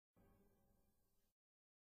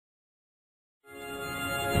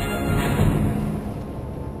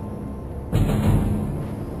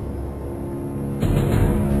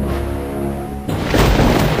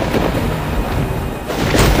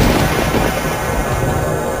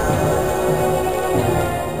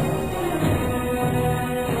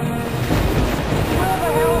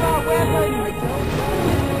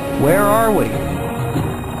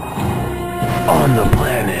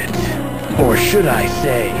should I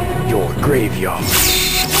say, your graveyard.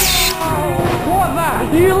 What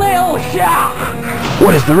the? You little shit!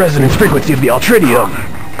 What is the resonance frequency of the Altridium?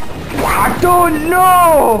 I don't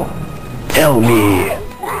know! Tell me,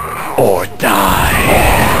 or die.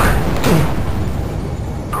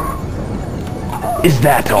 Is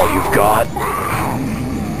that all you've got?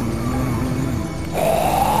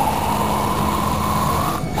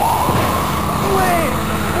 Wait!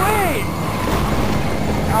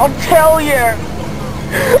 I'll tell you!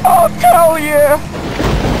 I'll tell you!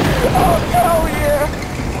 I'll tell you!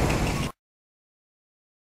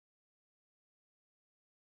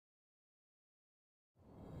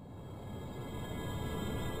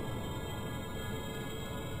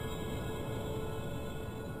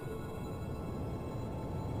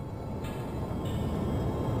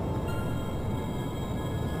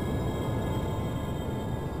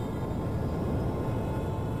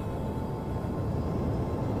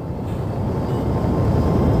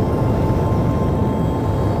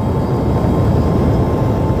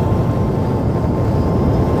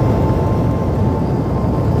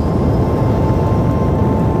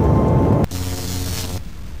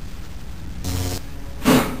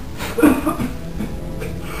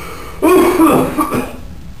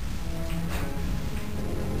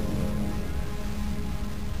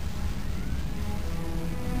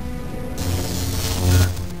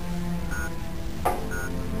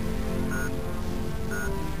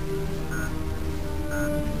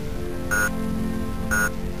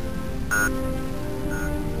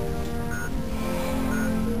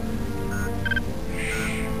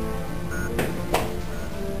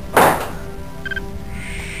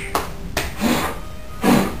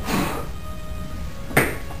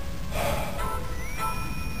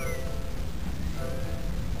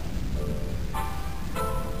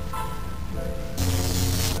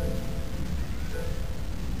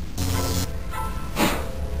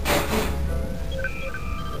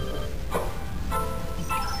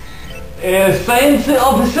 Science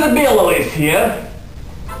Officer Bill is here.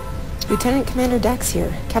 Lieutenant Commander Dex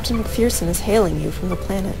here. Captain McPherson is hailing you from the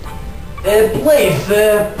planet. Please,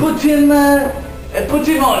 put him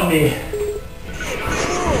on me.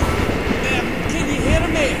 Can you hear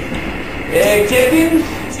me? Captain?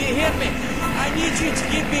 Do you hear me? I need you to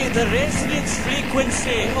give me the resonance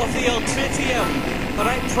frequency of the Altritium.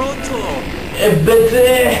 Alright, pronto. But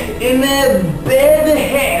in bad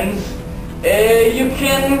hands,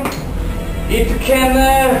 it can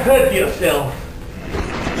hurt yourself.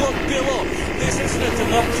 Look below, this isn't a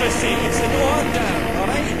democracy, it's an order,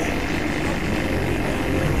 alright?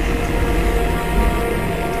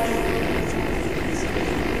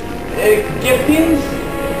 Captains,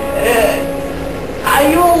 are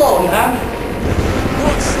you alone, huh?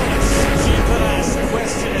 What sort of stupid-ass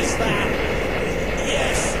question is that?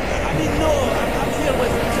 Yes, I mean, no, I'm here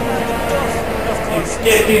with Commander Duff, of course.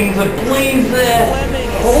 Captains, please,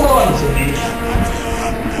 hold on to me.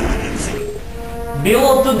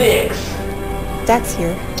 Below to Dex. Dex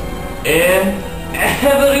here. I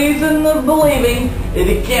have a reason of believing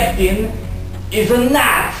the captain is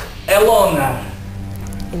not a loner.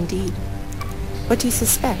 Indeed. What do you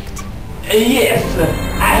suspect? Yes,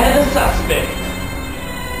 I have a suspect.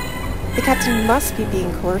 The captain must be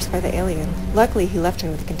being coerced by the alien. Luckily, he left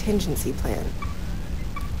him with a contingency plan.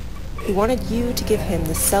 He wanted you to give him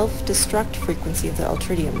the self-destruct frequency of the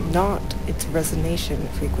Altridium, not its resonation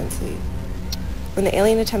frequency. When the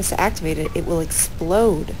alien attempts to activate it, it will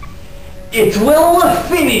explode. It will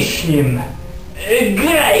finish him.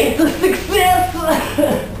 Great success!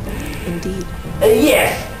 Indeed.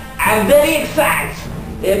 Yes, I'm very excited.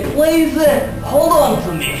 Please hold on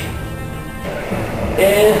to me.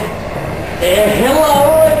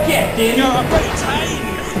 Hello, Captain. You're about time.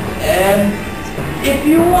 If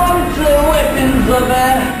you want weapons of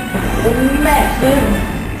massive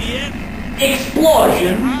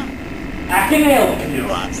explosion, I can help you.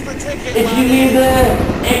 What's the ticket, If you need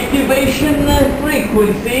activation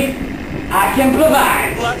frequency, I can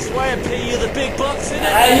provide. That's why I pay you the big bucks, isn't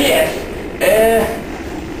it? Yes.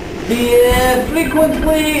 The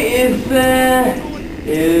frequency is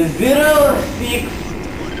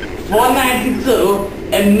 06492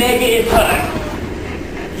 megahertz.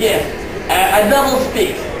 Yes, a double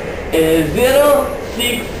speak.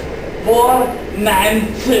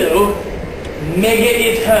 06492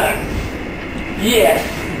 megahertz. Yes.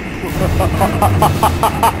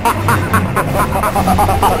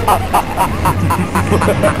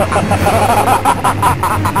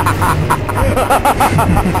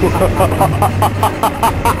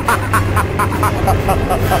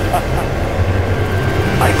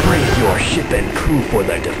 I praise your ship and crew for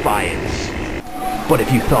their defiance. But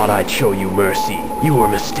if you thought I'd show you mercy, you were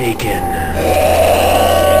mistaken.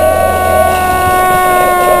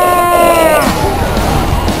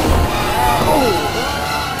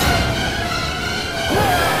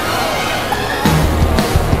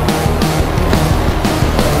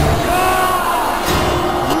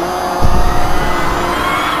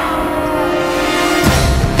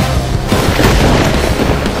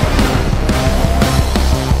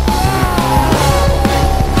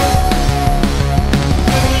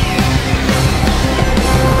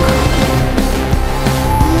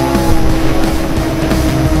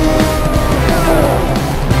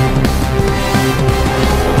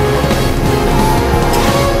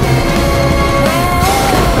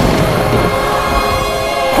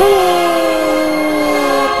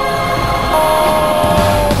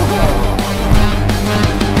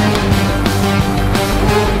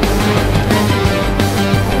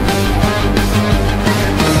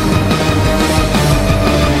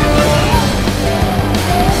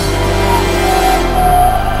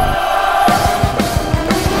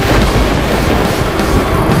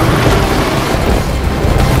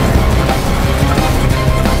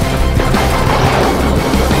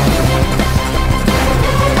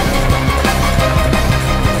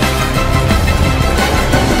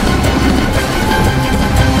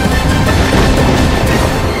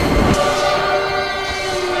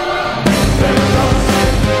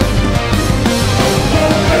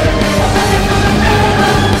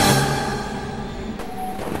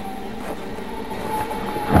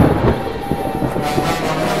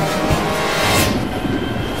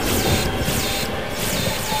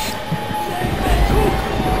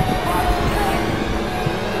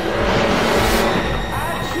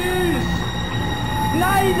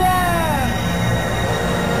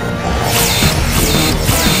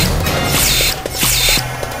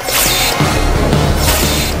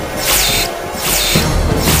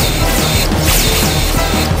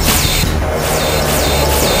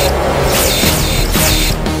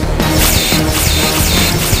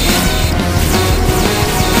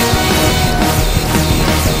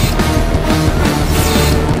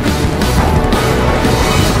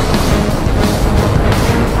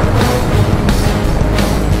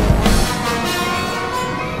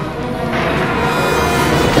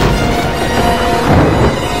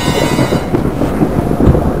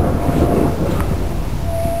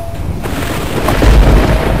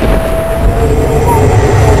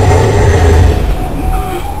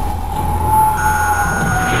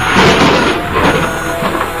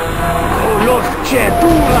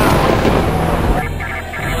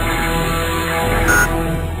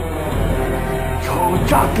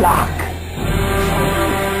 Jatlak.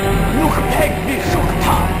 Nuk pek mi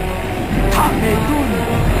shukta. Ta medun,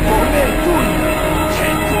 o medun,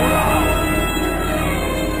 kentura.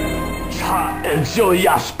 Cha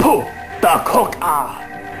eljoyas pu, ta kok a.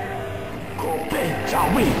 Kope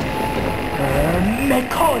jawi.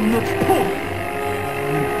 Mekonut pu.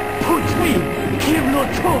 Putwi, kivlo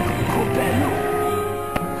tuk kopelu.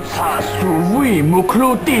 Sa suwi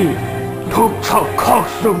mukluti. Tuk chok kok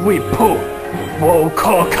suwi pu. Wo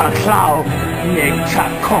koka clow, nek chak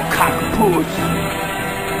kokak pus.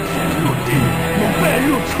 Luti, mo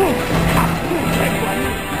belu chuk, kak pu kekwan.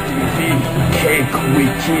 Divi, kek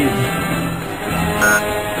wikin.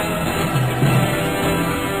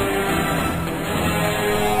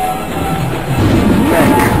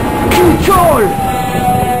 Mek, kijol!